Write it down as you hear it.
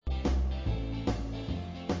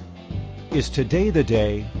Is today the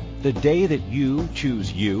day that you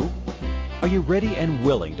choose you? Are you ready and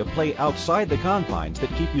willing to play outside the confines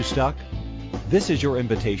that keep you stuck? This is your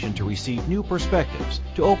invitation to receive new perspectives,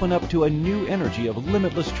 to open up to a new energy of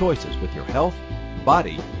limitless choices with your health,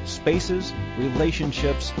 body, spaces,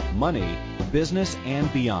 relationships, money, business,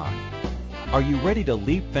 and beyond. Are you ready to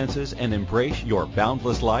leap fences and embrace your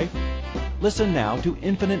boundless life? Listen now to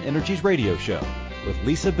Infinite Energies Radio Show with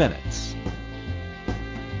Lisa Bennett.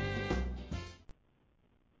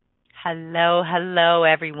 Hello,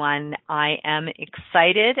 everyone. I am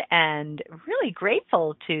excited and really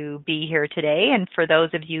grateful to be here today. And for those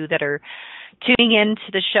of you that are tuning in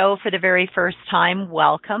to the show for the very first time,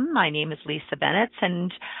 welcome. My name is Lisa Bennett,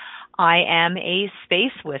 and I am a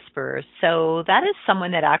space whisperer. So that is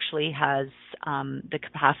someone that actually has the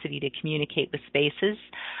capacity to communicate with spaces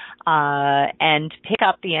and pick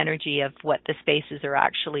up the energy of what the spaces are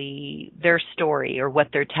actually, their story or what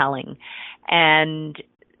they're telling. And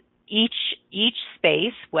each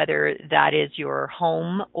space, whether that is your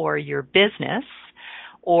home or your business,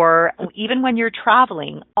 or even when you're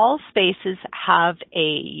traveling, all spaces have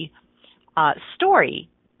a story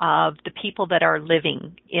of the people that are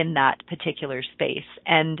living in that particular space.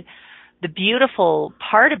 And the beautiful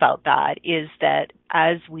part about that is that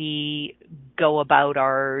as we go about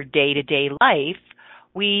our day-to-day life,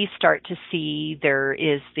 we start to see there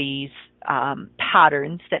is these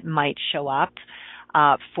patterns that might show up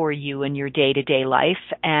for you in your day-to-day life.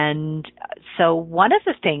 And so one of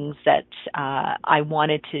the things that I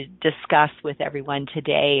wanted to discuss with everyone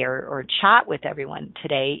today or chat with everyone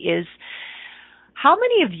today is how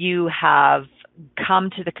many of you have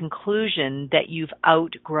come to the conclusion that you've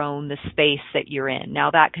outgrown the space that you're in?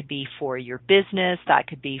 Now, that could be for your business, that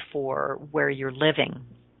could be for where you're living.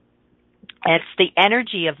 It's the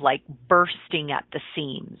energy of like bursting at the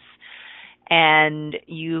seams. And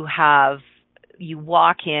you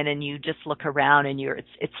walk in and you just look around and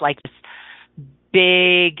it's like this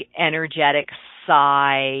big energetic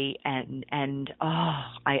sigh and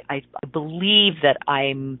I believe that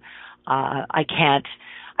I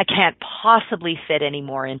can't possibly fit any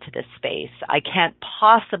more into this space. I can't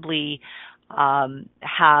possibly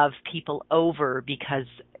have people over because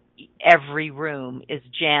every room is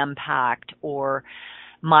jam-packed, or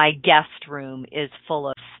my guest room is full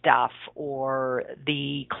of stuff, or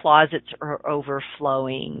the closets are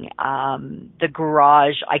overflowing. The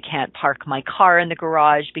garage, I can't park my car in the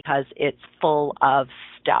garage because it's full of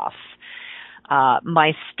stuff.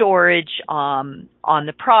 My storage on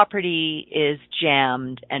the property is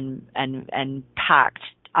jammed and packed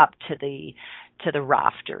up to the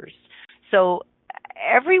rafters. So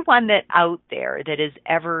everyone that out there that has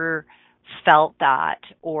ever felt that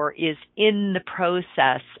or is in the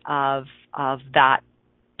process of that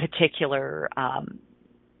particular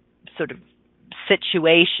sort of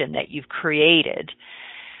situation that you've created,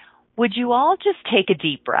 would you all just take a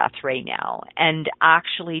deep breath right now and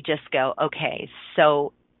actually just go, okay,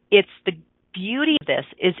 so it's the beauty of this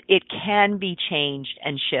is it can be changed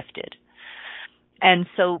and shifted. And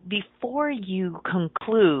so before you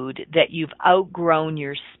conclude that you've outgrown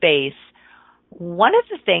your space, one of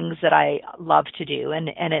the things that I love to do, and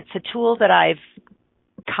it's a tool that I've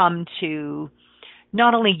come to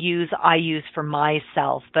not only I use for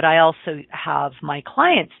myself, but I also have my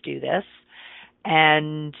clients do this.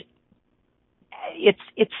 And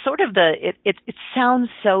it's sort of it sounds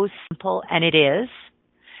so simple, and it is.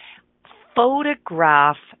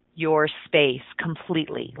 Photograph your space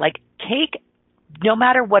completely. Like no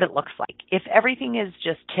matter what it looks like. If everything is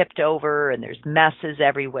just tipped over and there's messes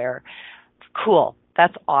everywhere, cool.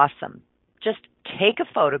 That's awesome. Just take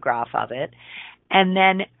a photograph of it and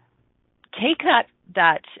then take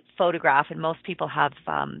that photograph, and most people have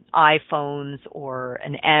iPhones or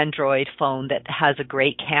an Android phone that has a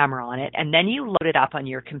great camera on it, and then you load it up on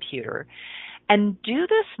your computer. And do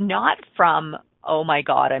this not from, oh my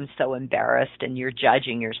God, I'm so embarrassed and you're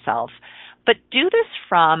judging yourself, but do this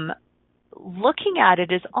from looking at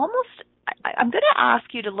it as almost, I'm going to ask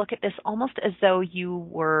you to look at this almost as though you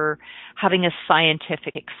were having a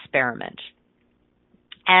scientific experiment.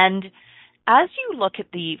 And as you look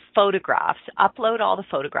at the photographs, upload all the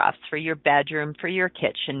photographs for your bedroom, for your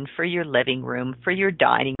kitchen, for your living room, for your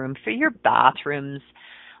dining room, for your bathrooms,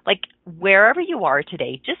 like wherever you are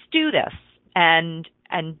today, just do this. And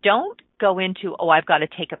don't go into, I've got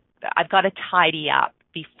to tidy up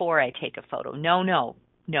before I take a photo. No.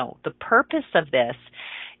 The purpose of this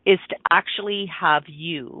is to actually have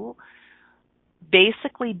you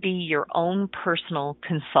basically be your own personal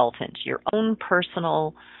consultant, your own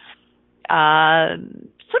personal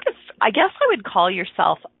sort of, I guess I would call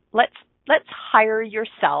yourself, let's hire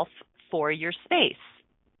yourself for your space.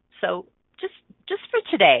 So just for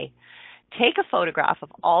today, take a photograph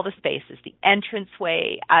of all the spaces, the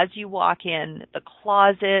entranceway as you walk in, the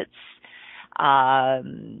closets,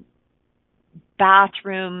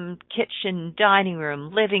 bathroom, kitchen, dining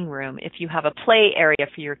room, living room. If you have a play area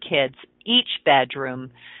for your kids, each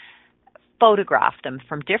bedroom, photograph them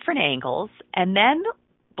from different angles and then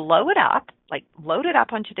blow it up, like load it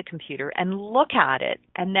up onto the computer and look at it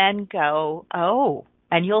and then go, oh,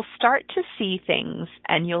 and you'll start to see things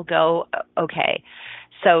and you'll go, okay,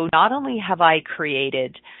 so not only have I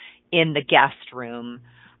created in the guest room,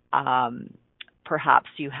 perhaps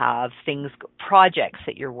you have projects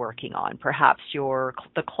that you're working on, perhaps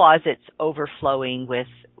the closet's overflowing with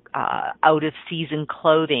out-of-season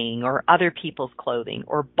clothing or other people's clothing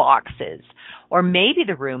or boxes, or maybe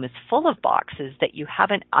the room is full of boxes that you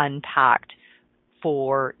haven't unpacked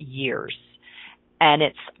for years. And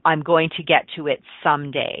I'm going to get to it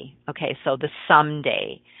someday. Okay, so the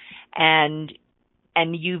someday. And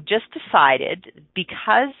you've just decided,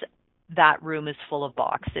 because that room is full of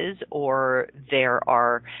boxes, or there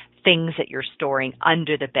are things that you're storing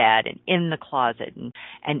under the bed and in the closet,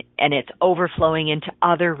 and it's overflowing into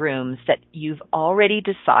other rooms, that you've already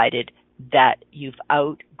decided that you've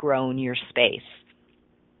outgrown your space.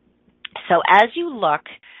 So as you look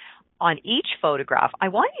on each photograph, I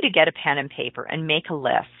want you to get a pen and paper and make a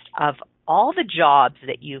list of all the jobs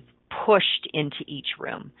that you've pushed into each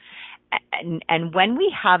room. And when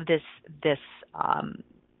we have this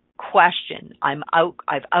question,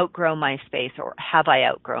 I've outgrown my space, or have I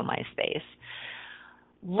outgrown my space?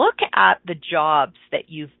 Look at the jobs that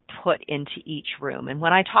you've put into each room. And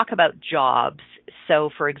when I talk about jobs, so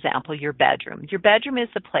for example, your bedroom is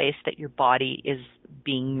the place that your body is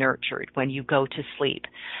being nurtured when you go to sleep.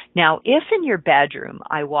 Now, if in your bedroom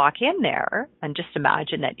I walk in there, and just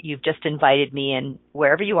imagine that you've just invited me in,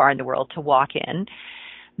 wherever you are in the world, to walk in,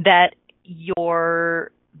 that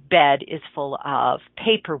your bed is full of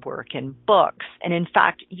paperwork and books. And in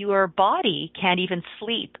fact, your body can't even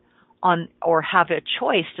sleep on, or have a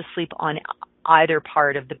choice to sleep on either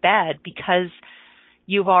part of the bed, because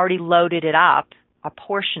you've already loaded it up, a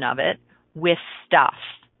portion of it, with stuff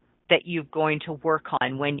that you're going to work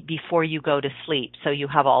on before you go to sleep. So you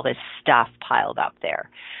have all this stuff piled up there.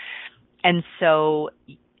 And so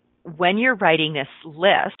when you're writing this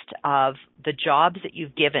list of the jobs that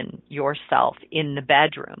you've given yourself in the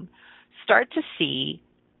bedroom, start to see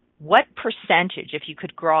what percentage, if you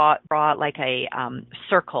could draw like a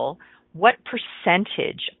circle, what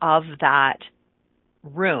percentage of that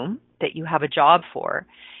room that you have a job for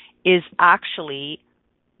is actually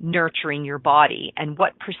nurturing your body, and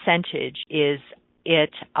what percentage is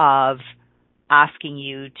it of asking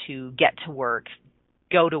you to get to work,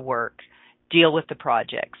 go to work, deal with the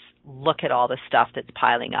projects, look at all the stuff that's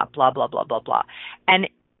piling up, blah, blah, blah, blah, blah. And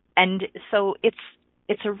so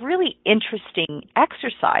it's a really interesting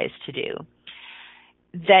exercise to do,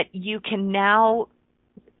 that you can now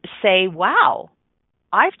say, wow,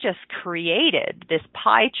 I've just created this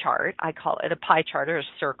pie chart. I call it a pie chart, or a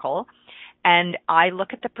circle. And I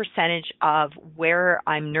look at the percentage of where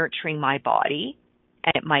I'm nurturing my body,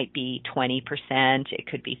 and it might be 20%, it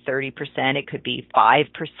could be 30%, it could be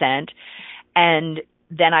 5%. And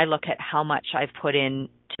then I look at how much I've put into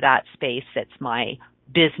that space that's my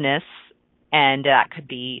business, and that could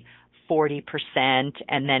be 40%.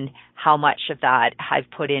 And then how much of that I've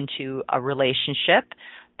put into a relationship,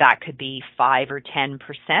 that could be 5 or 10%.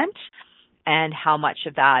 And how much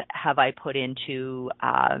of that have I put into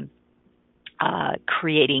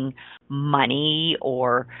creating money,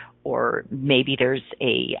 or maybe there's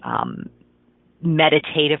a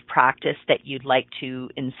meditative practice that you'd like to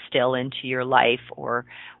instill into your life, or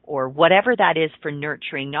whatever that is for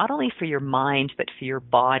nurturing, not only for your mind, but for your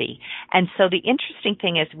body. And so the interesting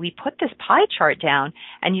thing is, we put this pie chart down,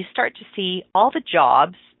 and you start to see all the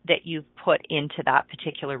jobs that you've put into that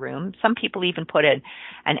particular room. Some people even put an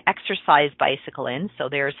exercise bicycle in, so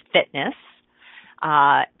there's fitness,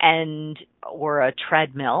 or a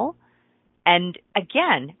treadmill. And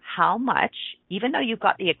again, how much, even though you've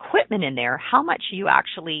got the equipment in there, how much are you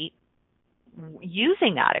actually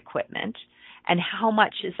using that equipment, and how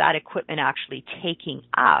much is that equipment actually taking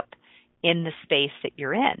up in the space that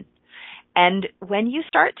you're in? And when you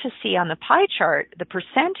start to see on the pie chart the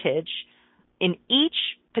percentage in each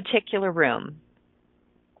particular room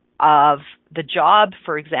of the job,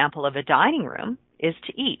 for example, of a dining room is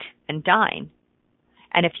to eat and dine.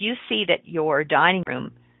 And if you see that your dining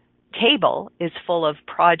room table is full of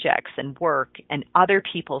projects and work and other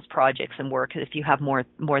people's projects and work, if you have more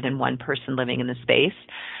than one person living in the space,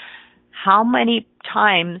 How many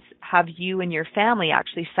times have you and your family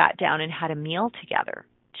actually sat down and had a meal together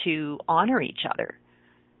to honor each other?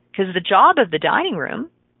 Because the job of the dining room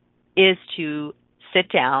is to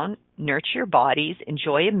sit down, nurture your bodies,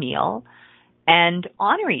 enjoy a meal, and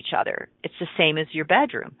honor each other. It's the same as your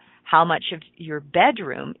bedroom. How much of your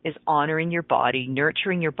bedroom is honoring your body,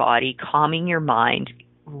 nurturing your body, calming your mind,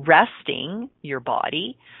 resting your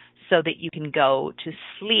body so that you can go to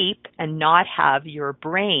sleep and not have your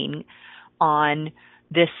brain on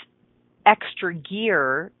this extra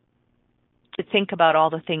gear to think about all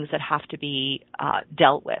the things that have to be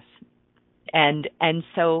dealt with. And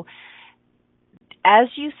so as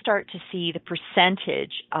you start to see the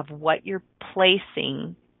percentage of what you're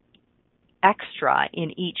placing extra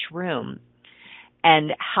in each room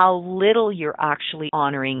and how little you're actually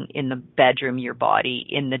honoring in the bedroom your body,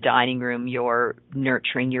 in the dining room you're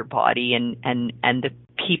nurturing your body and the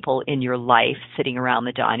people in your life sitting around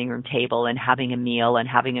the dining room table and having a meal and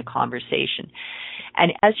having a conversation.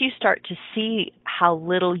 And as you start to see how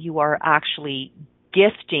little you are actually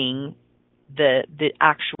gifting the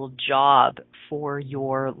actual job for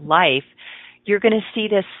your life, you're going to see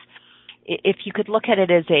this. If you could look at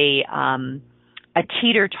it as a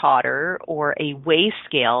teeter-totter or a weigh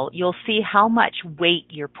scale, you'll see how much weight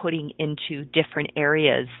you're putting into different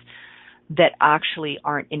areas that actually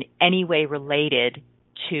aren't in any way related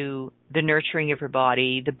to the nurturing of your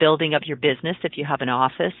body, the building of your business if you have an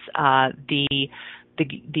office,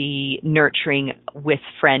 the nurturing with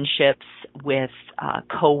friendships, with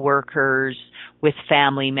coworkers, with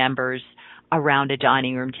family members around a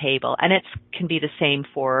dining room table. And it can be the same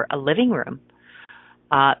for a living room.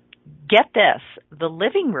 Get this, the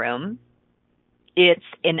living room, it's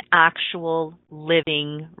an actual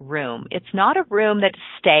living room. It's not a room that's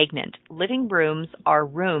stagnant. Living rooms are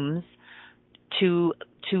rooms to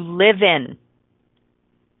live in.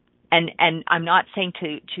 And I'm not saying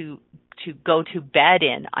to go to bed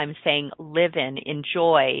in. I'm saying live in,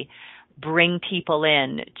 enjoy, bring people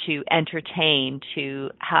in, to entertain,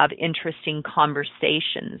 to have interesting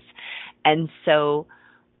conversations. And so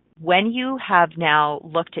when you have now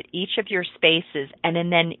looked at each of your spaces and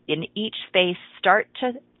then in each space start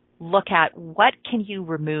to look at what can you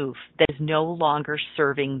remove that is no longer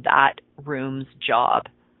serving that room's job,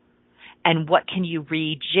 and what can you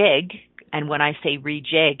rejig. And when I say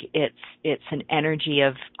rejig, it's an energy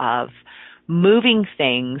of moving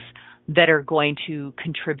things that are going to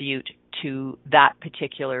contribute to that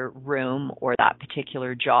particular room or that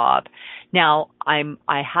particular job. Now,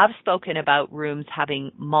 I have spoken about rooms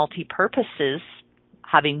having multi-purposes,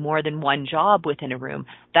 having more than one job within a room.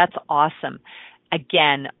 That's awesome.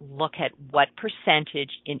 Again, look at what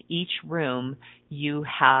percentage in each room you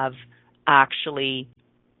have actually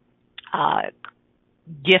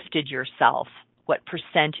gifted yourself, what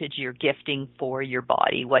percentage you're gifting for your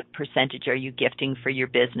body, what percentage are you gifting for your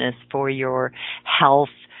business, for your health,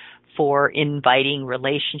 for inviting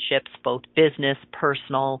relationships, both business,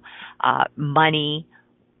 personal, money,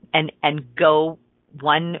 and go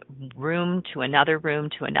one room to another room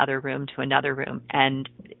to another room to another room. And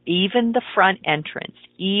even the front entrance,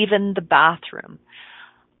 even the bathroom,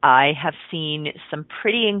 I have seen some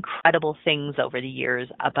pretty incredible things over the years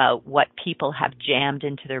about what people have jammed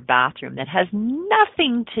into their bathroom that has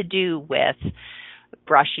nothing to do with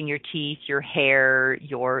brushing your teeth, your hair,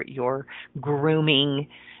 your grooming.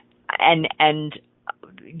 And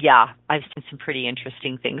yeah, I've seen some pretty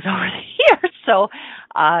interesting things over the years. So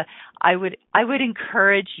I would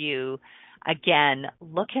encourage you, again,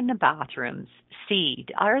 look in the bathrooms. See,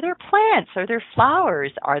 are there plants? Are there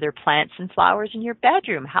flowers? Are there plants and flowers in your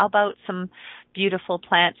bedroom? How about some beautiful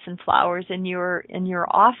plants and flowers in your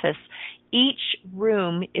office? Each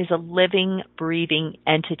room is a living, breathing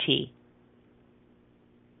entity.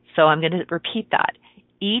 So I'm going to repeat that.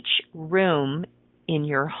 Each room in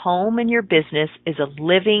your home and your business is a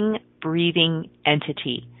living, breathing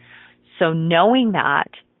entity. So knowing that,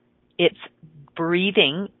 it's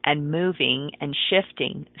breathing and moving and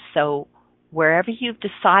shifting. So wherever you've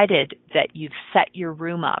decided that you've set your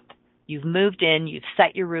room up, you've moved in, you've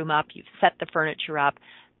set your room up, you've set the furniture up,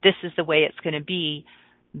 this is the way it's going to be,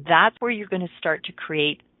 that's where you're going to start to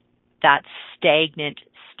create that stagnant,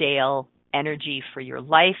 stale energy for your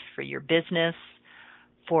life, for your business,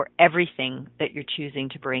 for everything that you're choosing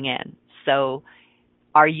to bring in. So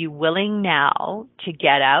are you willing now to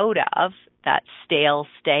get out of that stale,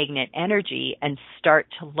 stagnant energy and start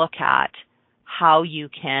to look at how you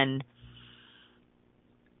can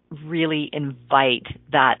really invite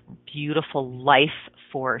that beautiful life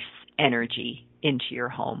force energy into your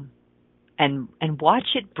home and watch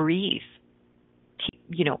it breathe?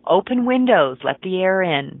 Open windows, let the air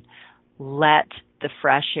in, let the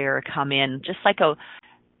fresh air come in. Just like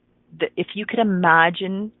if you could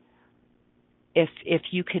imagine, if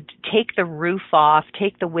you could take the roof off,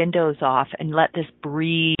 take the windows off, and let this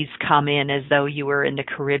breeze come in as though you were in the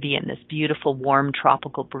Caribbean, this beautiful, warm,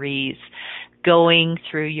 tropical breeze going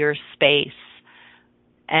through your space.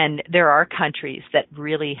 And there are countries that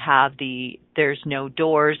really have there's no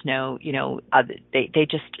doors, they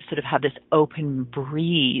just sort of have this open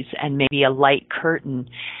breeze and maybe a light curtain.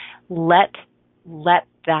 Let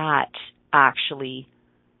that actually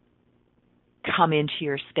come into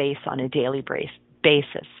your space on a daily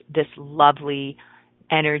basis, this lovely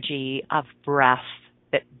energy of breath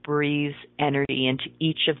that breathes energy into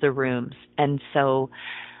each of the rooms. And so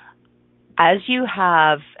as you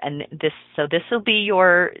have, this will be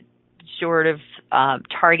your sort of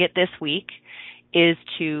target this week, is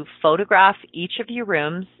to photograph each of your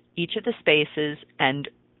rooms, each of the spaces, and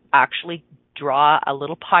actually draw a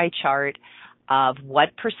little pie chart of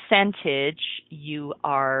what percentage you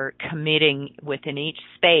are committing within each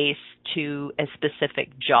space to a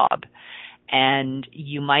specific job. And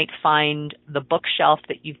you might find the bookshelf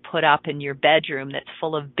that you've put up in your bedroom that's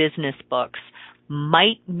full of business books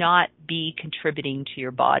might not be contributing to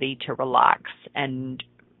your body to relax and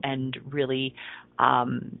really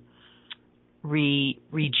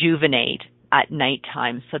rejuvenate at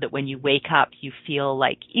nighttime, so that when you wake up, you feel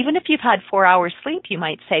like, even if you've had 4 hours sleep, you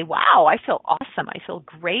might say, wow, I feel awesome. I feel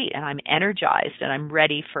great, and I'm energized, and I'm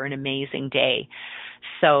ready for an amazing day.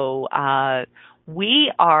 So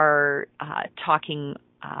we are talking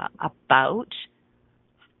about,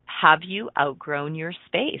 have you outgrown your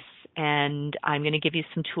space? And I'm going to give you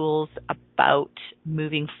some tools about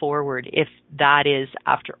moving forward. If that is,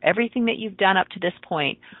 after everything that you've done up to this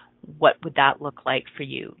point, what would that look like for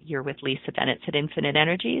you? You're with Lisa Bennett at Infinite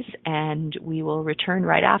Energies, and we will return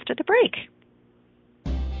right after the break.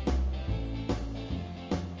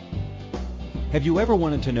 Have you ever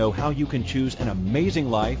wanted to know how you can choose an amazing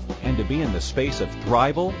life and to be in the space of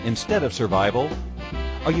thrival instead of survival?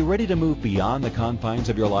 Are you ready to move beyond the confines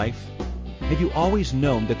of your life? Have you always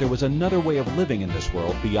known that there was another way of living in this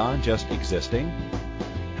world beyond just existing?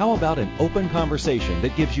 How about an open conversation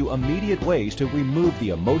that gives you immediate ways to remove the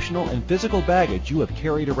emotional and physical baggage you have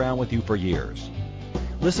carried around with you for years?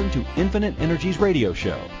 Listen to Infinite Energies Radio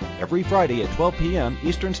Show every Friday at 12 p.m.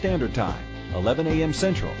 Eastern Standard Time, 11 a.m.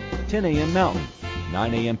 Central, 10 a.m. Mountain,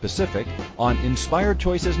 9 a.m. Pacific on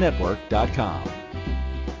InspiredChoicesNetwork.com.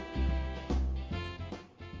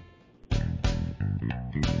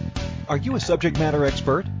 Are you a subject matter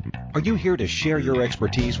expert? Are you here to share your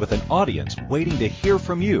expertise with an audience waiting to hear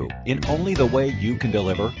from you in only the way you can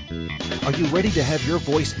deliver? Are you ready to have your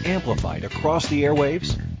voice amplified across the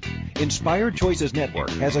airwaves? Inspired Choices Network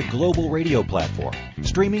has a global radio platform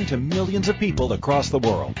streaming to millions of people across the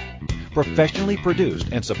world. Professionally produced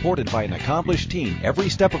and supported by an accomplished team every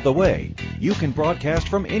step of the way, you can broadcast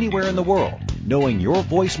from anywhere in the world, knowing your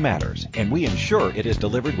voice matters, and we ensure it is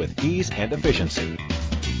delivered with ease and efficiency.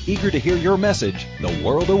 Eager to hear your message, the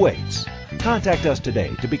world awaits. Contact us today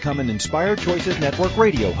to become an Inspired Choices Network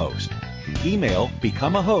radio host. Email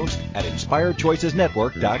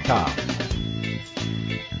becomeahost@inspiredchoicesnetwork.com.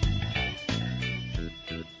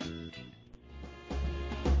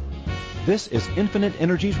 This is Infinite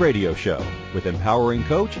Energies Radio Show with empowering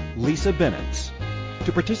coach Lisa Bennett.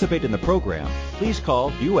 To participate in the program, please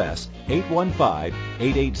call U.S.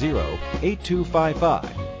 815-880-8255.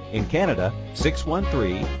 In Canada,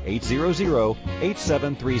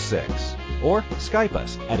 613-800-8736. Or Skype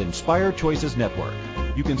us at Inspired Choices Network.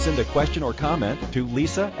 You can send a question or comment to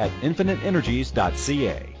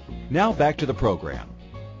lisa@infiniteenergies.ca. Now back to the program.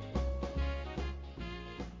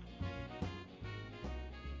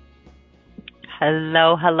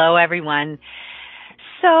 Hello, everyone.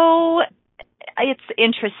 So it's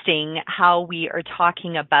interesting how we are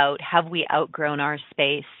talking about, have we outgrown our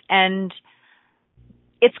space? And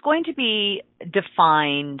it's going to be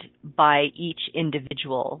defined by each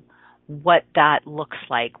individual, what that looks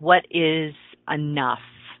like, what is enough.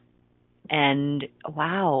 And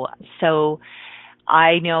wow, so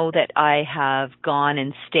I know that I have gone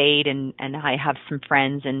and stayed, and I have some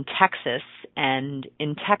friends in Texas, and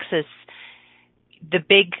in Texas, the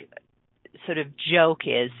big sort of joke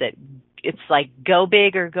is that it's like go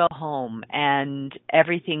big or go home, and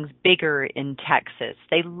everything's bigger in Texas.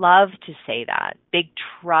 They love to say that. Big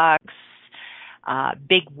trucks,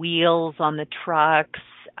 big wheels on the trucks.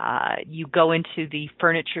 You go into the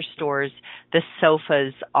furniture stores, the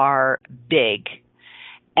sofas are big.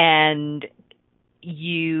 And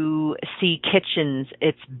you see kitchens,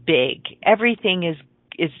 it's big. Everything is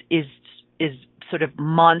sort of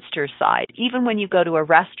monster side. Even when you go to a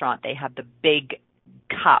restaurant, they have the big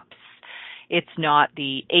cups. It's not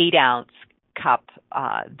the 8-ounce cup.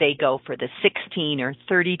 They go for the 16 or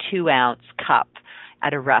 32-ounce cup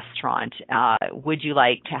at a restaurant. Would you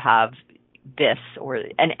like to have this?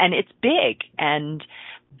 And it's big, and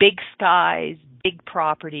big skies, big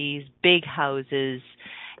properties, big houses,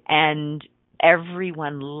 and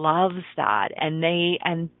everyone loves that.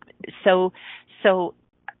 And so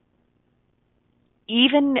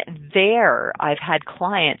even there, I've had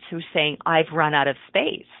clients who are saying, I've run out of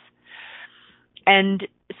space. And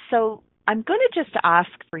so I'm going to just ask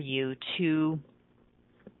for you to,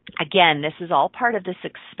 again, this is all part of this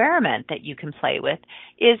experiment that you can play with,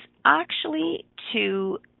 is actually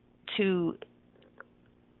to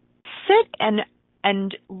sit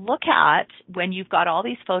and look at, when you've got all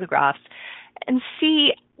these photographs, and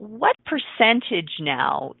see what percentage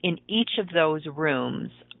now in each of those rooms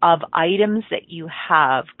of items that you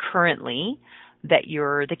have currently that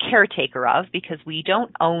you're the caretaker of, because we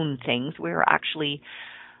don't own things. We're actually,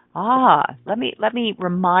 let me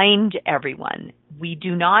remind everyone, we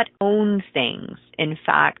do not own things. In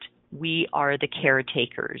fact, we are the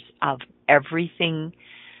caretakers of everything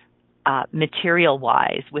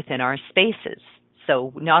material-wise within our spaces.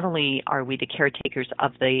 So not only are we the caretakers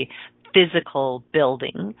of the physical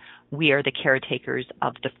building, we are the caretakers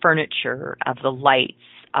of the furniture, of the lights,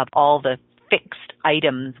 of all the fixed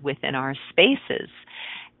items within our spaces,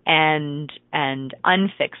 and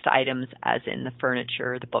unfixed items, as in the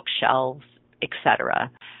furniture, the bookshelves,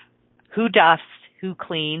 etc. Who dusts, who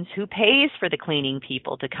cleans, who pays for the cleaning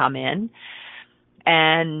people to come in,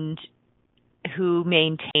 and who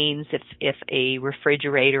maintains if a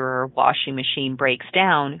refrigerator or washing machine breaks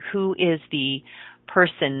down, who is the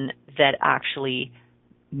person that actually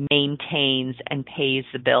maintains and pays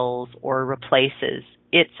the bills or replaces.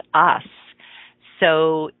 It's us.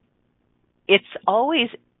 So it's always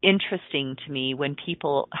interesting to me when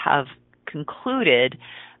people have concluded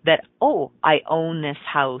that, oh, I own this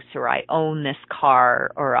house, or I own this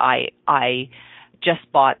car, or I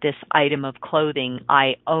just bought this item of clothing,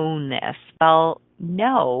 I own this. Well,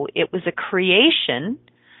 no, it was a creation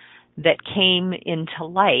that came into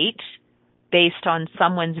light based on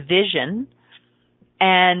someone's vision,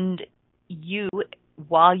 and you,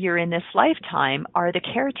 while you're in this lifetime, are the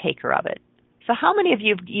caretaker of it. So how many of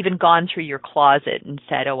you have even gone through your closet and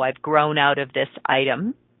said, oh, I've grown out of this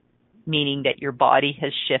item, meaning that your body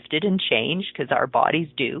has shifted and changed, because our bodies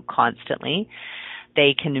do constantly.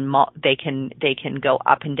 They can go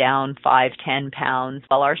up and down 5-10 pounds,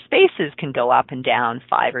 while our spaces can go up and down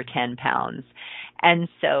 5 or 10 pounds. And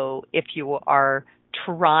so if you are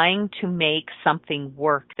trying to make something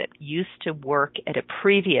work that used to work at a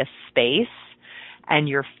previous space, and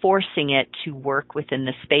you're forcing it to work within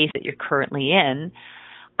the space that you're currently in,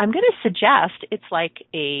 I'm going to suggest it's like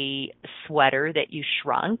a sweater that you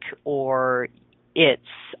shrunk, or it's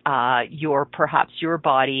perhaps your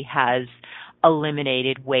body has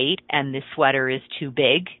eliminated weight and the sweater is too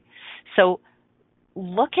big. So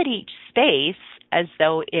look at each space as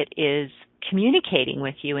though it is communicating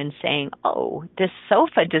with you and saying, oh, this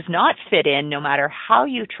sofa does not fit in no matter how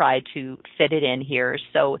you try to fit it in here.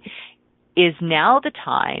 So is now the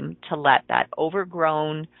time to let that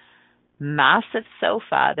overgrown, massive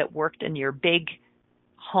sofa that worked in your big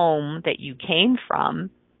home that you came from,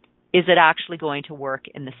 is it actually going to work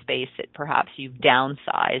in the space that perhaps you've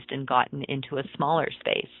downsized and gotten into a smaller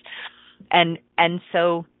space? And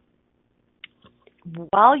so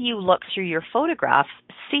while you look through your photographs,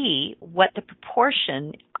 see what the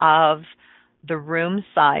proportion of the room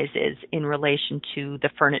size is in relation to the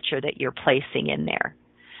furniture that you're placing in there.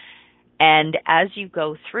 And as you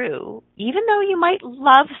go through, even though you might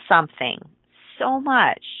love something so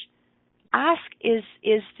much, ask, is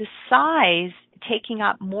the size taking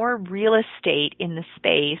up more real estate in the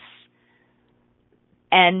space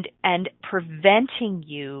and preventing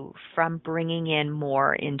you from bringing in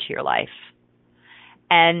more into your life?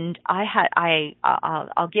 And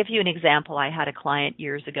I'll give you an example. I had a client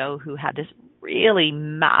years ago who had this really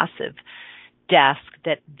massive desk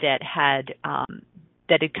that had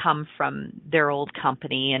come from their old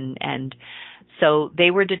company, and so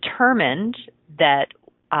they were determined that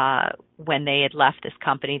when they had left this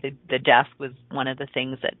company, the desk was one of the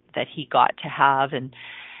things that he got to have, and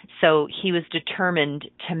so he was determined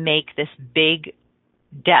to make this big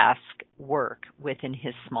desk work within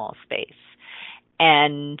his small space.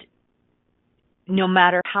 And no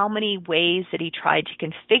matter how many ways that he tried to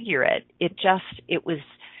configure it, it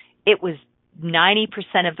was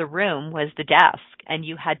 90% of the room was the desk, and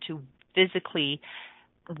you had to physically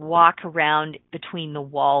walk around between the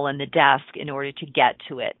wall and the desk in order to get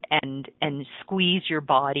to it and squeeze your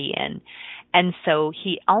body in. And so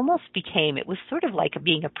he almost became, it was sort of like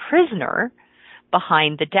being a prisoner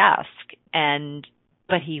behind the desk.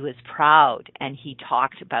 But he was proud, and he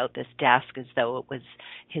talked about this desk as though it was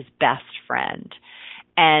his best friend.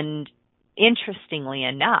 And interestingly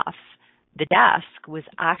enough, the desk was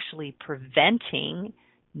actually preventing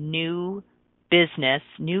new business,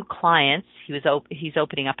 new clients. He's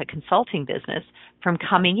opening up a consulting business from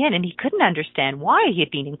coming in, and he couldn't understand why. He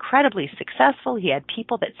had been incredibly successful. He had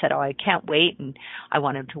people that said, "Oh, I can't wait, and I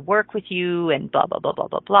want him to work with you," and blah, blah, blah, blah,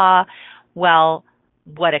 blah, blah. Well,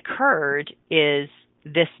 what occurred is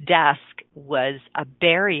this desk was a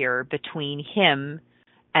barrier between him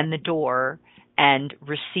and the door and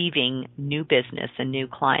receiving new business and new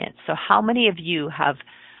clients. So how many of you have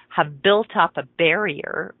built up a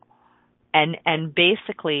barrier and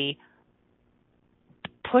basically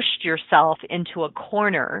pushed yourself into a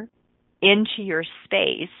corner, into your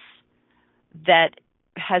space, that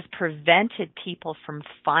has prevented people from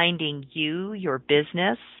finding you, your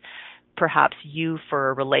business, perhaps you for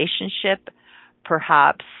a relationship,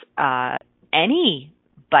 perhaps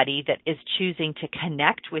anybody that is choosing to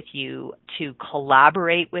connect with you, to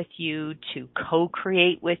collaborate with you, to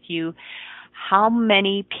co-create with you? How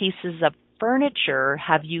many pieces of furniture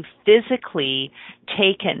have you physically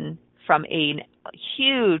taken from a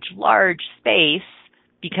huge, large space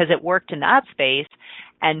because it worked in that space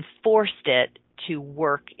and forced it to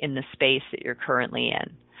work in the space that you're currently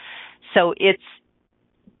in? So it's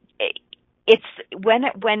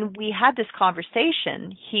when we had this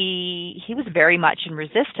conversation, he was very much in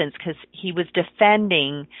resistance because he was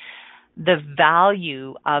defending the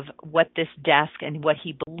value of what this desk and what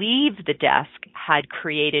he believed the desk had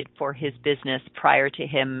created for his business prior to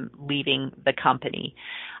him leaving the company.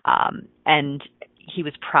 And he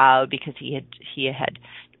was proud because he had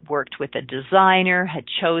worked with a designer, had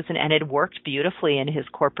chosen, and it worked beautifully in his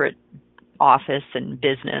corporate office and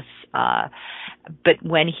business. But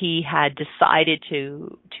when he had decided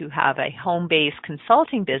to have a home-based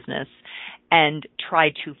consulting business and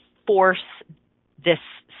tried to force this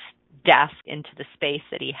desk into the space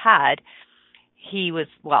that he had, he was,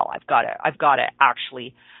 well, I've got to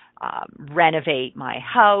actually renovate my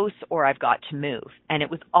house, or I've got to move. And it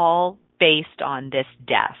was all based on this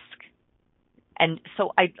desk. And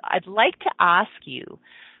so I'd like to ask you,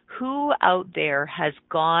 who out there has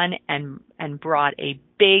gone and brought a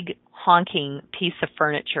big honking piece of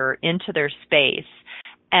furniture into their space,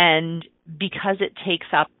 and because it takes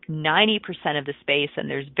up 90% of the space and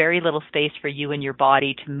there's very little space for you and your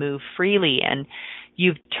body to move freely, and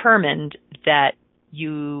you've determined that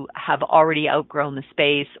you have already outgrown the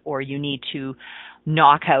space, or you need to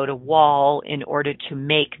knock out a wall in order to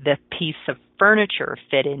make the piece of furniture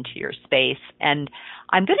fit into your space. And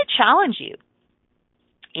I'm going to challenge you.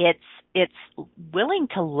 It's willing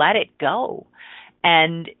to let it go.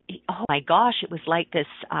 And oh my gosh, it was like this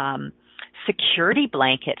security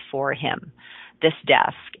blanket for him, this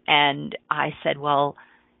desk. And I said, well,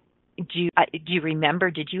 do you remember,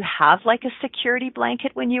 did you have like a security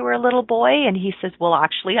blanket when you were a little boy? And he says, well,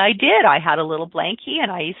 actually I did. I had a little blankie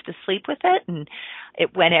and I used to sleep with it, and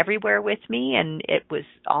it went everywhere with me, and it was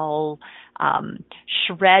all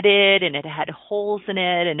shredded and it had holes in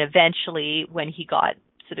it. And eventually when he got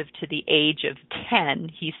sort of to the age of 10,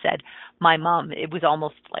 he said, my mom, it was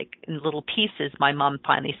almost like in little pieces. My mom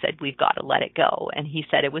finally said, we've got to let it go. And he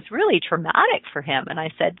said it was really traumatic for him. And I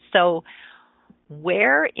said, so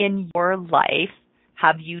where in your life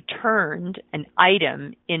have you turned an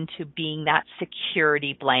item into being that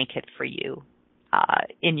security blanket for you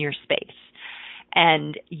in your space?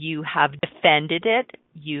 And you have defended it.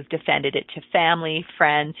 You've defended it to family,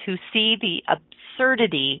 friends who see the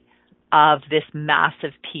absurdity of this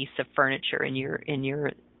massive piece of furniture in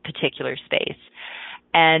your particular space.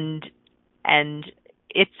 And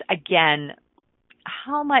it's, again,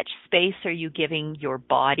 how much space are you giving your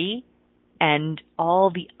body and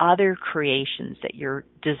all the other creations that you're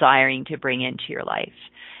desiring to bring into your life?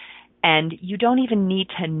 And you don't even need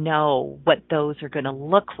to know what those are going to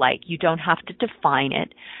look like. You don't have to define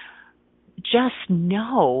it. Just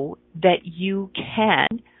know that you can,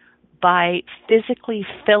 by physically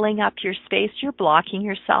filling up your space, you're blocking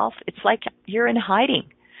yourself. It's like you're in hiding.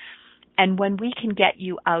 And when we can get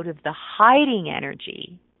you out of the hiding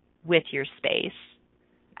energy with your space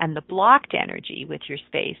and the blocked energy with your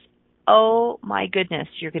space, oh my goodness,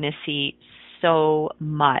 you're going to see so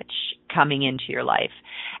much coming into your life.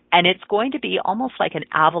 And it's going to be almost like an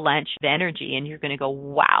avalanche of energy, and you're going to go,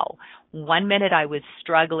 wow. 1 minute I was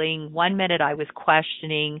struggling, 1 minute I was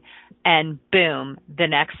questioning, and boom, the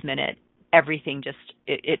next minute everything just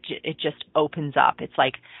it just opens up. It's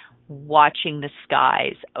like watching the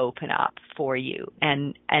skies open up for you.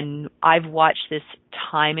 And I've watched this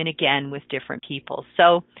time and again with different people.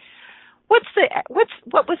 So what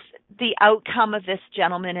was the outcome of this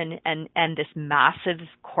gentleman and this massive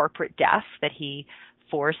corporate desk that he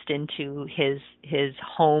forced into his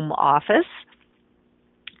home office?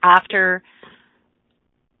 After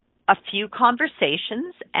a few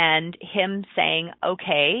conversations and him saying,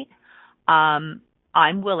 okay,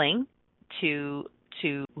 I'm willing to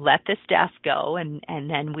let this desk go, and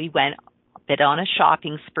then we went a bit on a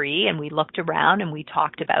shopping spree, and we looked around and we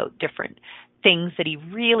talked about different things that he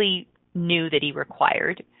really knew that he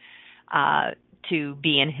required to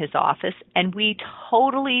be in his office, and we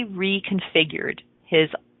totally reconfigured his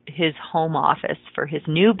home office for his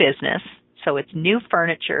new business. So it's new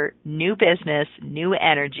furniture, new business, new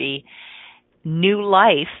energy, new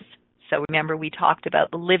life. So remember, we talked about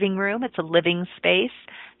the living room. It's a living space.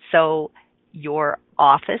 So your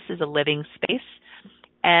office is a living space.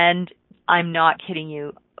 And I'm not kidding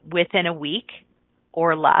you, within a week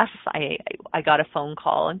or less, I got a phone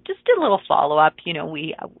call and just did a little follow-up.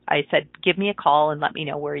 I said, give me a call and let me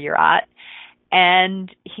know where you're at. And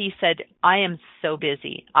he said, I am so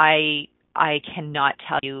busy. I cannot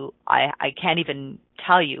tell you, I can't even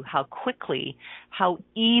tell you how quickly, how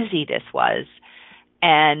easy this was.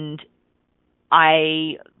 And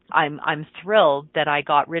I'm thrilled that I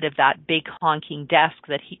got rid of that big honking desk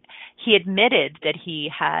that he admitted that he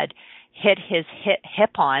had hit his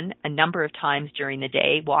hip on a number of times during the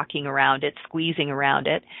day, walking around it, squeezing around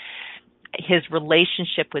it. His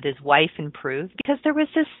relationship with his wife improved because there was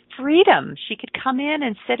this freedom. She could come in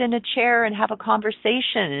and sit in a chair and have a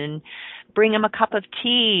conversation and bring him a cup of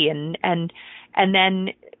tea, and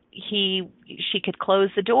then she could close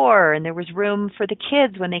the door, and there was room for the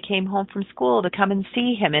kids when they came home from school to come and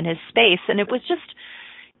see him in his space. And it was just,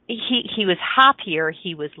 he was happier,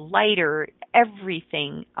 he was lighter,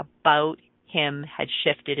 everything about him had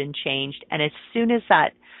shifted and changed. And as soon as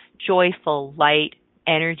that joyful, light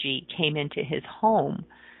energy came into his home,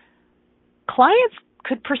 clients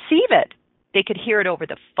could perceive it. They could hear it over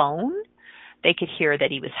the phone. They could hear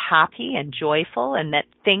that he was happy and joyful and that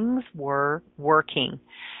things were working.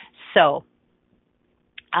 So,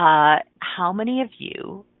 how many of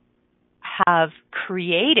you have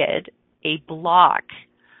created a block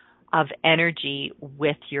of energy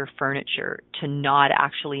with your furniture to not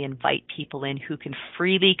actually invite people in who can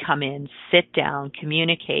freely come in, sit down,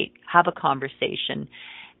 communicate, have a conversation,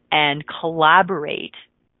 and collaborate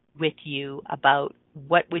with you about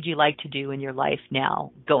what would you like to do in your life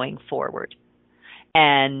now going forward?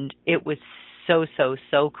 And it was so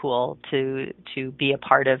cool to be a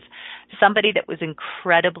part of somebody that was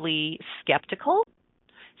incredibly skeptical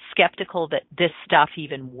that this stuff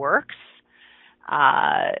even works.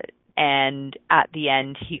 And at the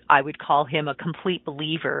end, I would call him a complete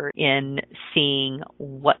believer in seeing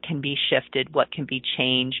what can be shifted, what can be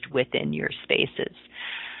changed within your spaces.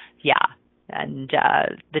 Yeah. And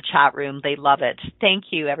the chat room, they love it. Thank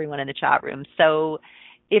you, everyone in the chat room. So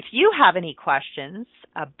if you have any questions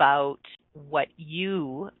about what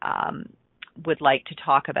you would like to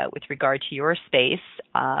talk about with regard to your space,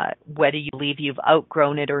 whether you believe you've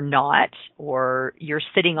outgrown it or not, or you're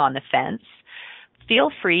sitting on the fence,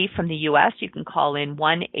 feel free. From the U.S., you can call in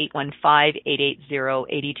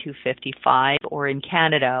 1-815-880-8255, or in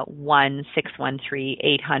Canada,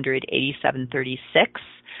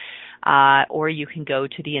 1-613-800-8736. Or you can go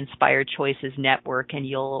to the Inspired Choices Network and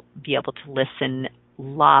you'll be able to listen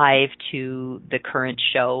live to the current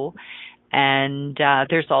show. And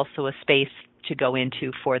there's also a space to go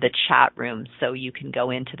into for the chat room. So you can go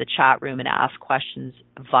into the chat room and ask questions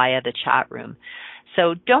via the chat room.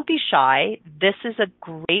 So don't be shy. This is a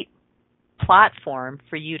great platform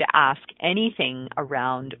for you to ask anything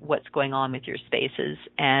around what's going on with your spaces.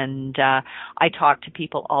 And I talk to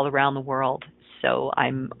people all around the world. So I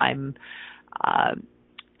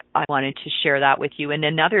wanted to share that with you. And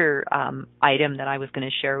another item that I was going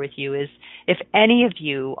to share with you is if any of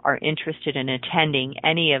you are interested in attending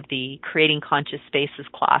any of the Creating Conscious Spaces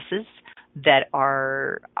classes that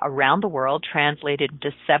are around the world, translated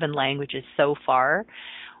into 7 languages so far,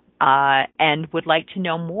 and would like to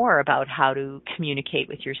know more about how to communicate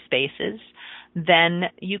with your spaces, then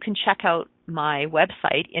you can check out my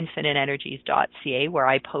website, infiniteenergies.ca, where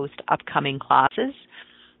I post upcoming classes.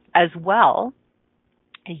 As well,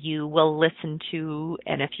 you will listen to,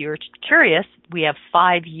 and if you're curious, we have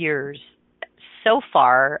 5 years so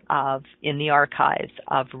far in the archives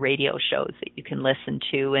of radio shows that you can listen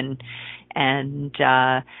to, and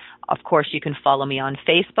of course you can follow me on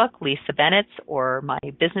Facebook, Lisa Bennett, or my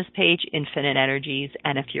business page, Infinite Energies.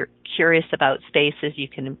 And if you're curious about spaces, you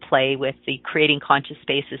can play with the Creating Conscious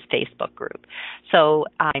Spaces Facebook group. So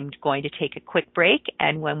I'm going to take a quick break,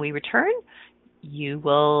 and when we return, you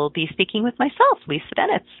will be speaking with myself, Lisa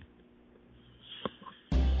Bennett.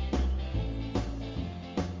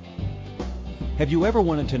 Have you ever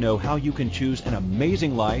wanted to know how you can choose an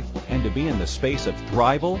amazing life and to be in the space of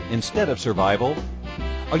thrival instead of survival?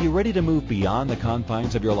 Are you ready to move beyond the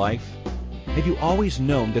confines of your life? Have you always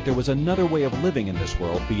known that there was another way of living in this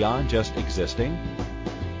world beyond just existing?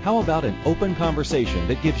 How about an open conversation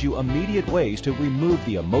that gives you immediate ways to remove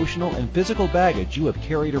the emotional and physical baggage you have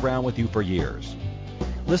carried around with you for years?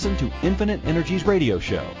 Listen to Infinite Energies Radio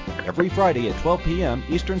Show every Friday at 12 p.m.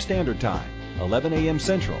 Eastern Standard Time, 11 a.m.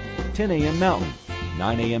 Central, 10 a.m. Mountain,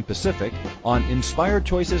 9 a.m. Pacific on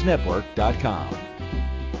InspiredChoicesNetwork.com.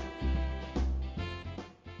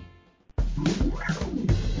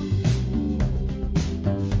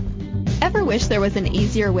 Ever wish there was an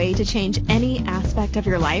easier way to change any aspect of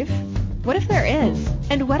your life? What if there is?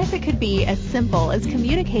 And what if it could be as simple as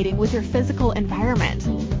communicating with your physical environment?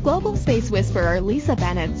 Global Space Whisperer Lisa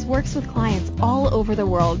Bennett works with clients all over the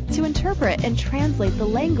world to interpret and translate the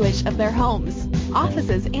language of their homes,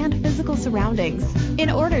 offices, and physical surroundings in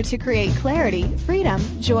order to create clarity, freedom,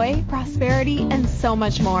 joy, prosperity, and so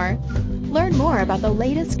much more. Learn more about the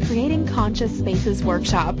latest Creating Conscious Spaces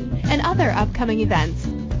workshop and other upcoming events.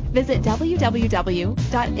 Visit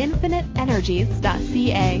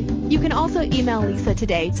www.infiniteenergies.ca. You can also email Lisa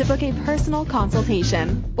today to book a personal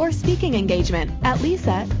consultation or speaking engagement at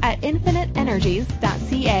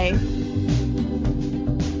lisa@infiniteenergies.ca.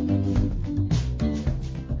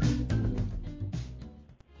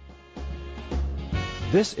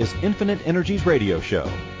 This is Infinite Energies Radio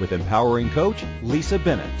Show with empowering coach Lisa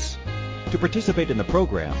Bennett. To participate in the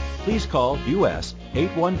program, please call U.S.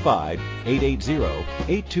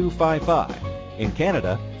 815-880-8255. In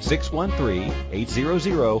Canada,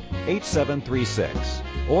 613-800-8736.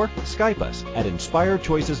 Or Skype us at Inspired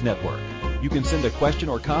Choices Network. You can send a question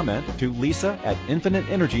or comment to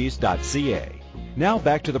lisa@infiniteenergies.ca. Now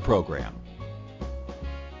back to the program.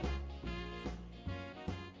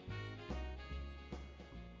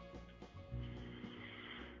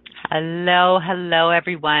 Hello,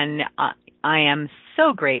 everyone. I am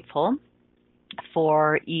so grateful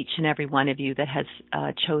for each and every one of you that has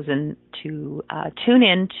chosen to tune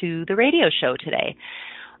in to the radio show today.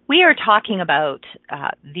 We are talking about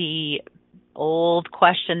the old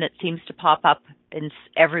question that seems to pop up in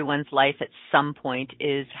everyone's life at some point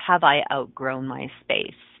is, have I outgrown my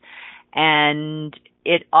space? And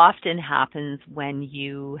it often happens when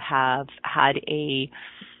you have had a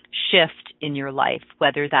shift in your life,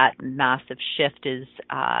 whether that massive shift is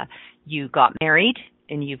you got married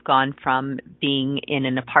and you've gone from being in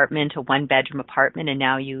an apartment, a one-bedroom apartment, and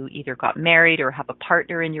now you either got married or have a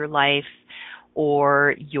partner in your life,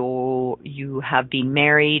 or you have been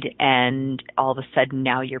married and all of a sudden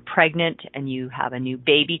now you're pregnant and you have a new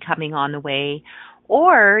baby coming on the way,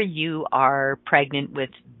 or you are pregnant with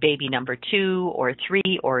baby number 2 or 3,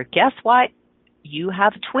 or guess what? You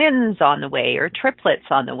have twins on the way or triplets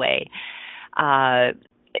on the way.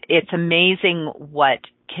 It's amazing what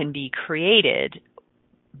can be created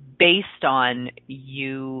based on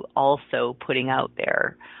you also putting out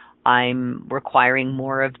there, I'm requiring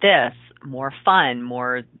more of this, more fun,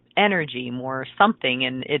 more energy, more something.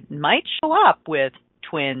 And it might show up with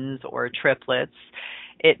twins or triplets.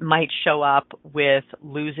 It might show up with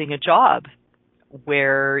losing a job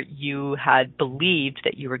where you had believed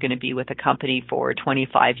that you were going to be with a company for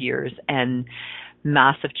 25 years and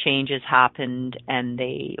massive changes happened and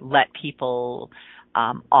they let people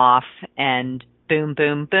off, and boom,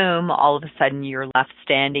 boom, boom, all of a sudden you're left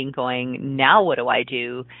standing going, now what do I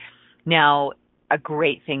do? Now, a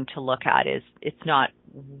great thing to look at is it's not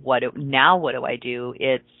now what do I do?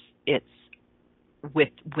 It's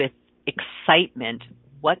with excitement,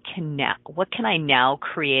 what can I now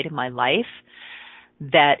create in my life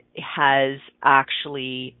that has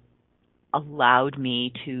actually allowed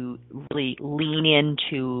me to really lean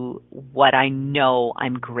into what I know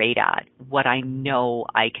I'm great at, what I know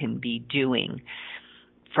I can be doing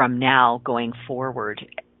from now going forward,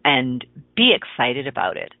 and be excited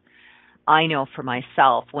about it. I know for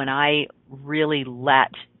myself, when I really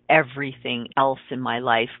let everything else in my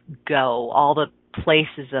life go, all the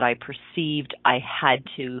places that I perceived I had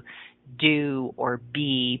to do or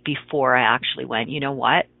be before I actually went, you know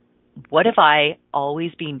what? What have I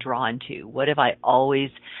always been drawn to? What have I always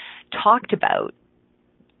talked about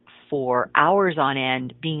for hours on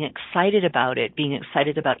end, being excited about it, being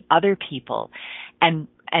excited about other people? And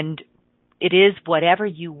it is whatever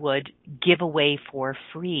you would give away for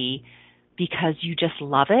free because you just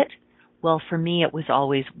love it. Well, for me, it was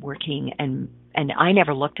always working, and I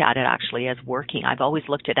never looked at it actually as working. I've always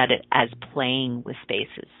looked at it as playing with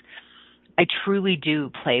spaces. I truly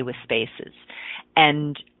do play with spaces.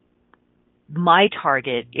 And my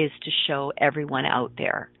target is to show everyone out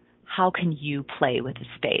there, how can you play with a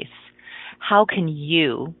space? How can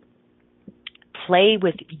you play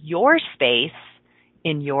with your space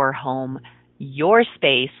in your home, your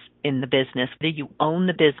space in the business, whether you own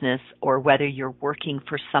the business or whether you're working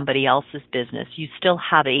for somebody else's business, you still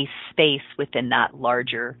have a space within that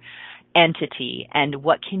larger entity. And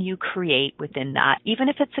what can you create within that? Even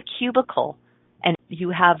if it's a cubicle and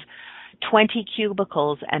you have 20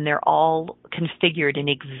 cubicles and they're all configured in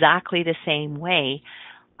exactly the same way,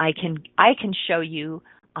 I can show you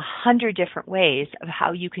 100 different ways of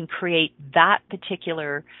how you can create that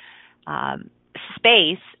particular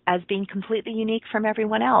space as being completely unique from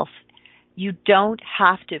everyone else. You don't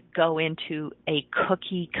have to go into a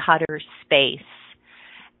cookie cutter space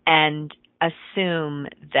and assume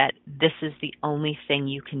that this is the only thing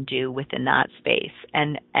you can do within that space.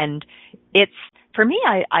 And it's, for me,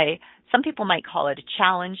 I some people might call it a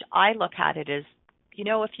challenge. I look at it as,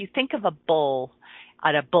 if you think of a bull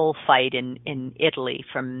at a bullfight in Italy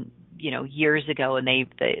from, years ago, and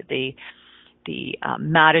the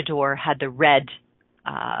matador had the red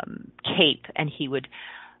cape, and he would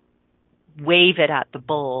wave it at the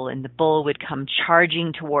bull, and the bull would come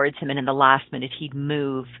charging towards him, and in the last minute he'd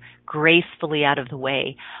move gracefully out of the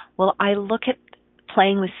way. Well, I look at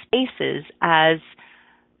playing with spaces as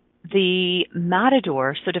the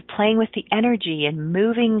matador, sort of playing with the energy and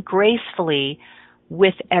moving gracefully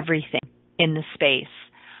with everything in the space.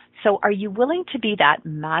 So are you willing to be that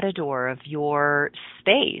matador of your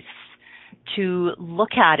space, to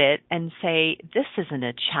look at it and say, this isn't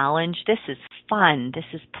a challenge, this is fun, this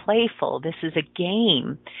is playful, this is a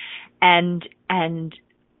game. And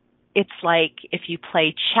it's like if you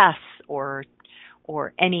play chess or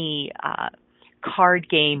any card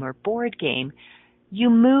game or board game, you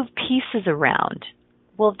move pieces around.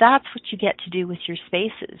 Well, that's what you get to do with your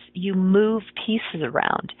spaces. You move pieces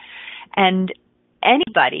around. And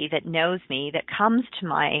anybody that knows me that comes to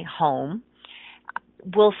my home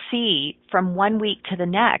will see from one week to the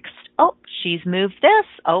next, oh, she's moved this.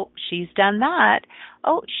 Oh, she's done that.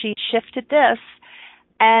 Oh, she shifted this.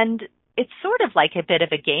 And it's sort of like a bit of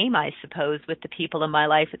a game, I suppose, with the people in my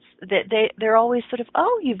life. It's they're always sort of,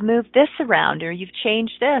 oh, you've moved this around or you've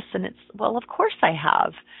changed this. And it's, well, of course I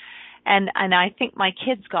have. And I think my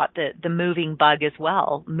kids got the moving bug as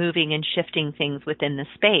well, moving and shifting things within the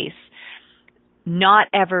space, not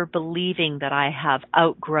ever believing that I have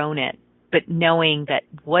outgrown it, but knowing that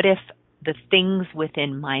what if the things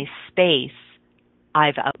within my space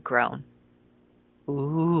I've outgrown?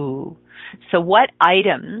 Ooh. So what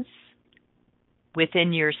items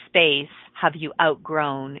within your space have you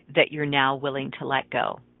outgrown that you're now willing to let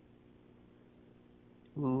go?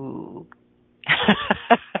 Ooh.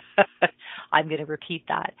 I'm going to repeat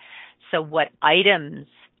that. So what items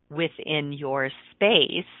within your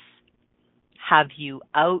space have you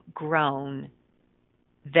outgrown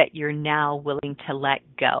that you're now willing to let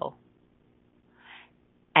go?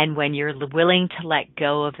 And when you're willing to let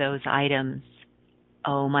go of those items,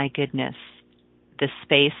 oh my goodness, the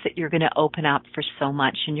space that you're going to open up for so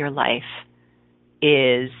much in your life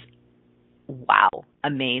is, wow,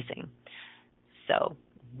 amazing. So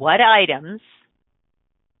what items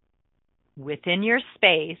within your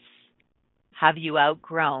space have you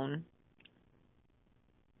outgrown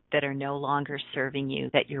that are no longer serving you,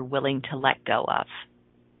 that you're willing to let go of?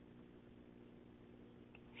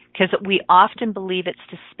 Because we often believe it's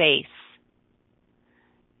the space.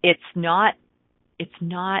 It's not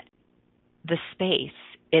the space.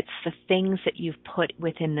 It's the things that you've put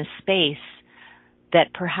within the space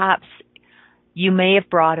that perhaps you may have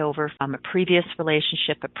brought over from a previous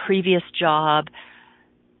relationship, a previous job,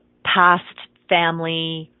 past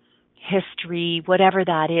family, history, whatever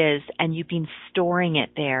that is, and you've been storing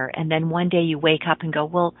it there. And then one day you wake up and go,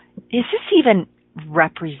 well, is this even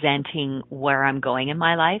representing where I'm going in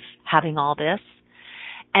my life, having all this?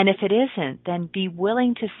 And if it isn't, then be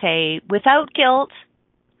willing to say, without guilt,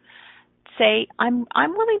 say, I'm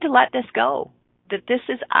willing to let this go, that this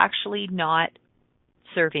is actually not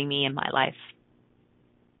serving me in my life.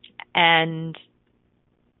 And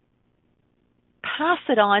pass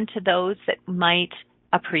it on to those that might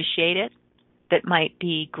appreciate it, that might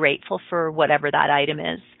be grateful for whatever that item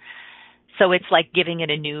is. So it's like giving it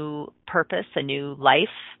a new purpose, a new life.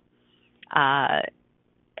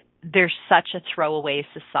 There's such a throwaway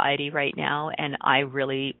society right now, and I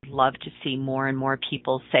really love to see more and more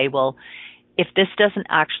people say, well, if this doesn't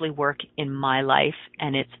actually work in my life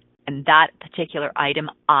and that particular item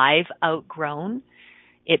I've outgrown,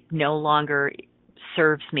 it no longer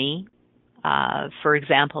serves me. For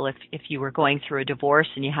example, if you were going through a divorce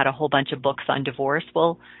and you had a whole bunch of books on divorce,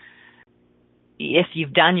 well, if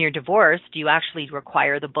you've done your divorce, do you actually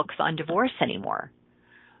require the books on divorce anymore?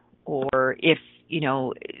 Or if,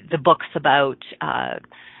 the books about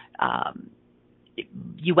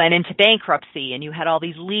you went into bankruptcy and you had all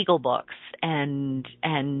these legal books, and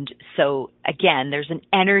so again, there's an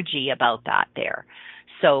energy about that there.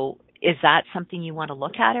 So is that something you want to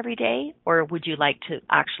look at every day, or would you like to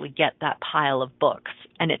actually get that pile of books?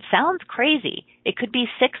 And it sounds crazy. It could be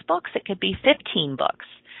 6 books. It could be 15 books.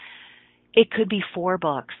 It could be 4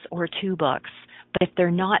 books or 2 books. But if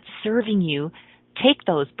they're not serving you, take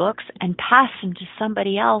those books and pass them to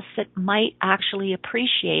somebody else that might actually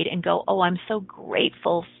appreciate and go, oh, I'm so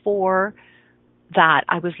grateful for that.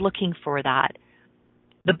 I was looking for that.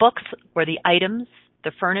 The books or the items,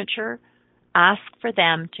 the furniture, ask for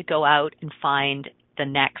them to go out and find the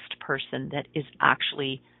next person that is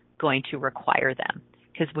actually going to require them.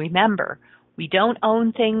 Because remember, we don't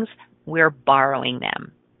own things, we're borrowing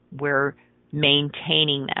them. We're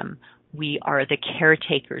maintaining them. We are the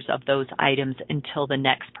caretakers of those items until the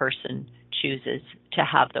next person chooses to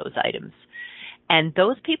have those items. And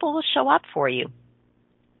those people will show up for you.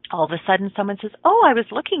 All of a sudden someone says, oh, I was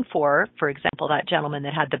looking for example, that gentleman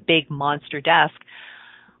that had the big monster desk.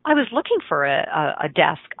 I was looking for a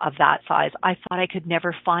desk of that size. I thought I could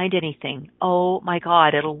never find anything. Oh my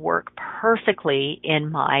God, it'll work perfectly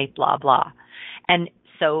in my blah, blah. And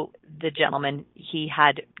so the gentleman, he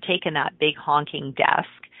had taken that big honking desk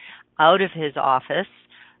out of his office,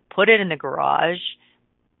 put it in the garage,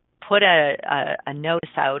 put a notice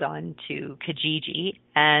out onto Kijiji,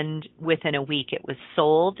 and within a week it was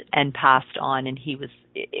sold and passed on. And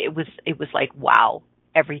it was like, wow,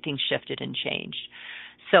 everything shifted and changed.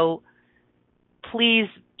 So please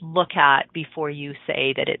look at before you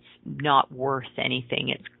say that it's not worth anything,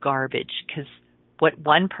 it's garbage, because what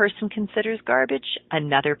one person considers garbage,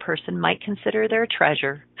 another person might consider their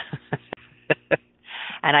treasure.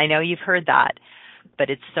 And I know you've heard that,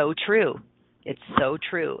 but it's so true. It's so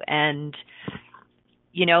true. And,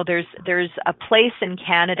 there's a place in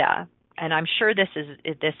Canada, and I'm sure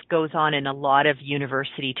this goes on in a lot of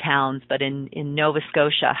university towns, but in Nova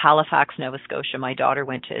Scotia, Halifax, Nova Scotia, my daughter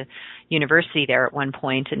went to university there at one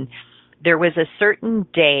point, and there was a certain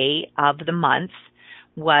day of the month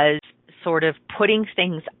was sort of putting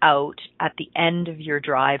things out at the end of your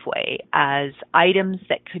driveway as items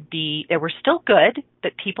that they were still good,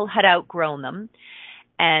 but people had outgrown them.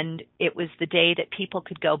 And it was the day that people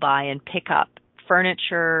could go by and pick up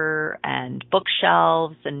furniture and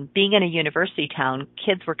bookshelves. And being in a university town,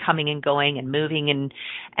 kids were coming and going and moving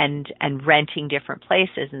and renting different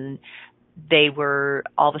places. And they were,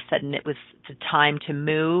 all of a sudden, it was the time to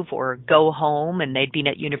move or go home, and they'd been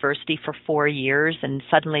at university for 4 years, and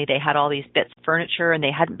suddenly they had all these bits of furniture and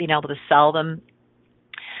they hadn't been able to sell them.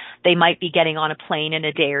 They might be getting on a plane in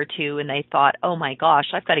a day or two, and they thought, oh my gosh,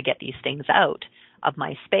 I've got to get these things out of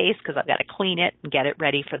my space because I've got to clean it and get it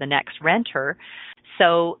ready for the next renter.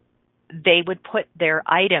 So they would put their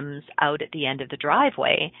items out at the end of the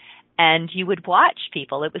driveway, and you would watch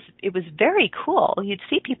people. It was very cool. You'd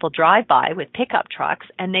see people drive by with pickup trucks,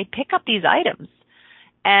 and they'd pick up these items.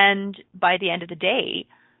 And by the end of the day,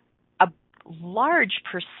 a large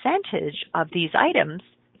percentage of these items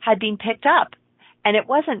had been picked up. And it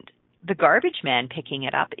wasn't the garbage man picking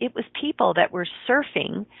it up. It was people that were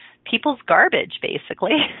surfing people's garbage,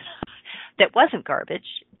 basically, that wasn't garbage.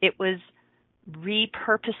 It was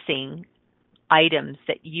repurposing items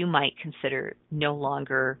that you might consider no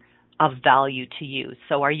longer of value to you.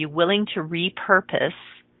 So are you willing to repurpose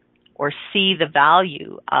or see the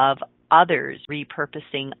value of others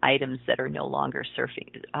repurposing items that are no longer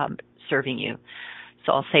serving you?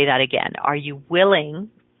 So I'll say that again. Are you willing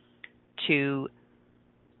to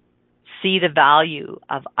see the value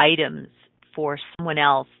of items for someone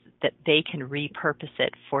else that they can repurpose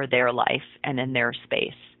it for their life and in their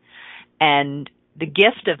space? And the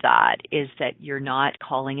gift of that is that you're not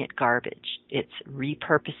calling it garbage. It's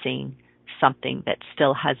repurposing something that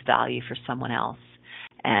still has value for someone else.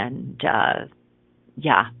 And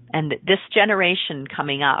and this generation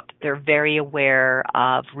coming up, they're very aware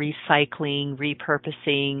of recycling,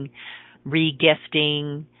 repurposing,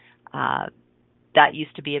 Regifting, that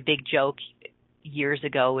used to be a big joke years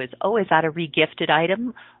ago, is that a regifted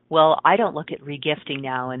item? Well, I don't look at regifting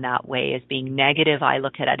now in that way as being negative. I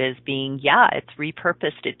look at it as being, it's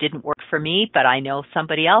repurposed. It didn't work for me, but I know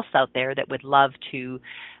somebody else out there that would love to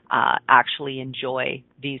actually enjoy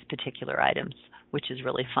these particular items, which is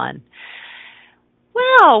really fun.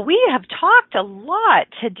 Well, we have talked a lot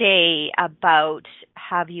today about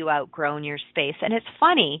have you outgrown your space? And it's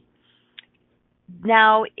funny.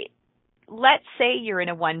 Now, let's say you're in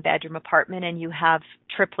a one-bedroom apartment and you have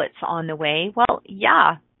triplets on the way. Well,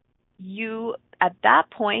 you at that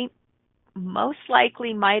point most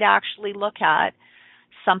likely might actually look at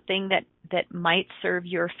something that might serve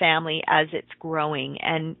your family as it's growing.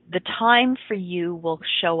 And the time for you will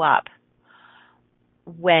show up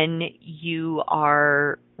when you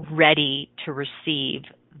are ready to receive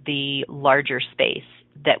the larger space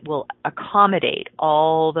that will accommodate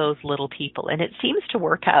all those little people. And it seems to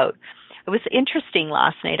work out. It was interesting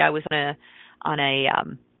last night. I was on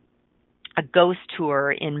a ghost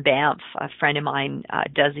tour in Banff. A friend of mine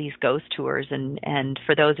does these ghost tours, and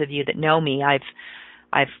for those of you that know me,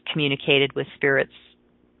 I've communicated with spirits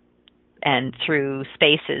and through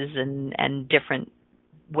spaces and different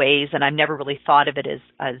ways, and I've never really thought of it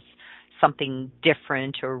as something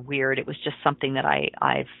different or weird. It was just something that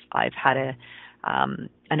I've had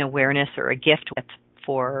an awareness or a gift with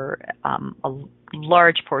for a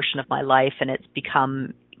large portion of my life, and it's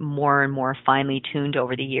become more and more finely tuned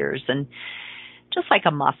over the years, and just like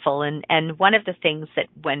a muscle. And one of the things that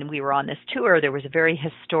when we were on this tour, there was a very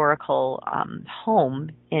historical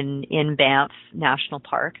home in Banff National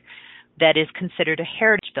Park that is considered a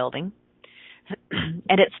heritage building.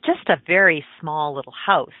 And it's just a very small little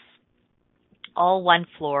house, all one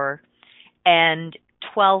floor, and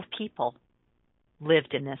 12 people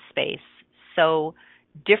lived in this space. So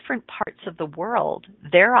different parts of the world,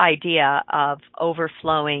 their idea of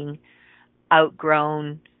overflowing,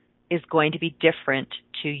 outgrown, is going to be different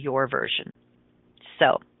to your version.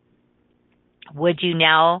 So would you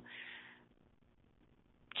now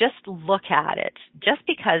just look at it? Just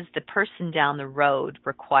because the person down the road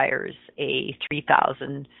requires a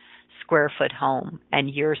 3,000 square foot home and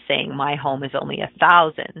you're saying my home is only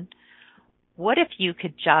 1,000, what if you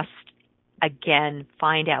could just, again,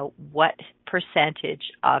 find out what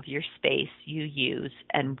percentage of your space you use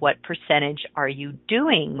and what percentage are you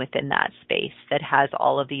doing within that space that has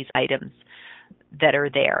all of these items that are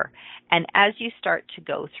there. And as you start to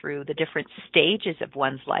go through the different stages of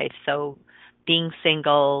one's life, so being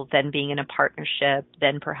single, then being in a partnership,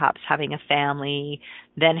 then perhaps having a family,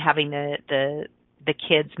 then having the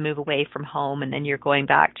kids move away from home, and then you're going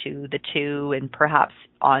back to the two and perhaps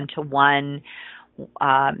on to one,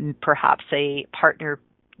 perhaps a partner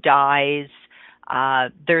dies.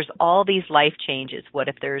 There's all these life changes. What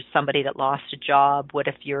if there's somebody that lost a job? What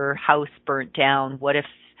if your house burnt down? What if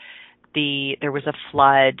there was a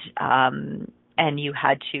flood and you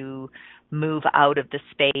had to move out of the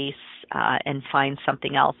space and find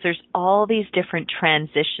something else? There's all these different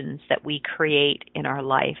transitions that we create in our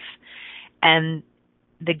life. And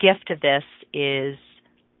the gift of this is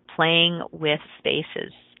playing with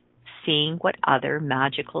spaces, seeing what other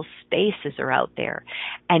magical spaces are out there,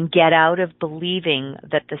 and get out of believing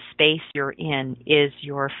that the space you're in is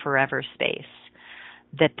your forever space,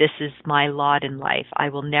 that this is my lot in life. I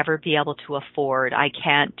will never be able to afford. I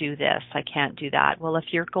can't do this. I can't do that. Well, if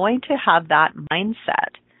you're going to have that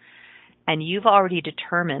mindset and you've already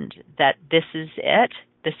determined that this is it,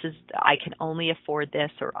 I can only afford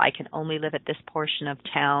this, or I can only live at this portion of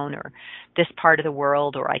town or this part of the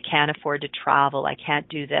world, or I can't afford to travel, I can't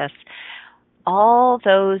do this. All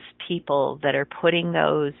those people that are putting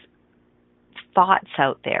those thoughts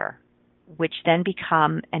out there, which then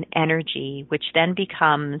become an energy, which then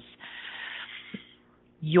becomes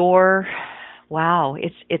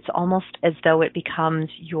it's almost as though it becomes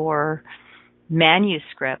your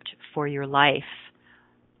manuscript for your life.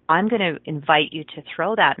 I'm going to invite you to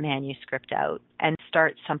throw that manuscript out and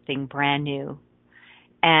start something brand new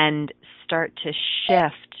and start to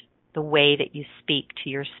shift the way that you speak to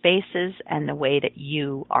your spaces and the way that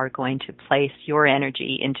you are going to place your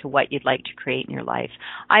energy into what you'd like to create in your life.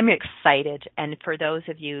 I'm excited. And for those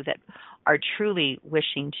of you that are truly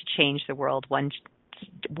wishing to change the world one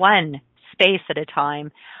space at a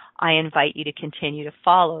time, I invite you to continue to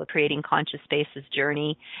follow Creating Conscious Spaces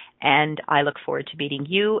journey, and I look forward to meeting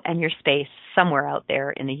you and your space somewhere out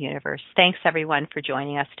there in the universe. Thanks, everyone, for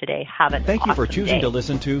joining us today. Have an Thank you for choosing day. to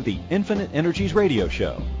listen to the Infinite Energies radio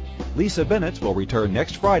show. Lisa Bennett will return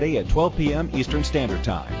next Friday at 12 p.m. Eastern Standard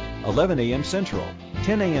Time. 11 a.m. Central,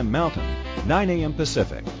 10 a.m. Mountain, 9 a.m.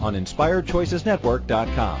 Pacific on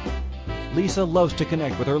InspiredChoicesNetwork.com. Lisa loves to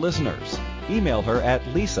connect with her listeners. Email her at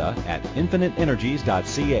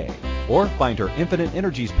lisa@infiniteenergies.ca or find her Infinite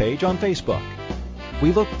Energies page on Facebook.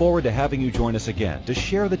 We look forward to having you join us again to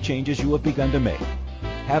share the changes you have begun to make.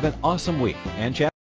 Have an awesome week and chat.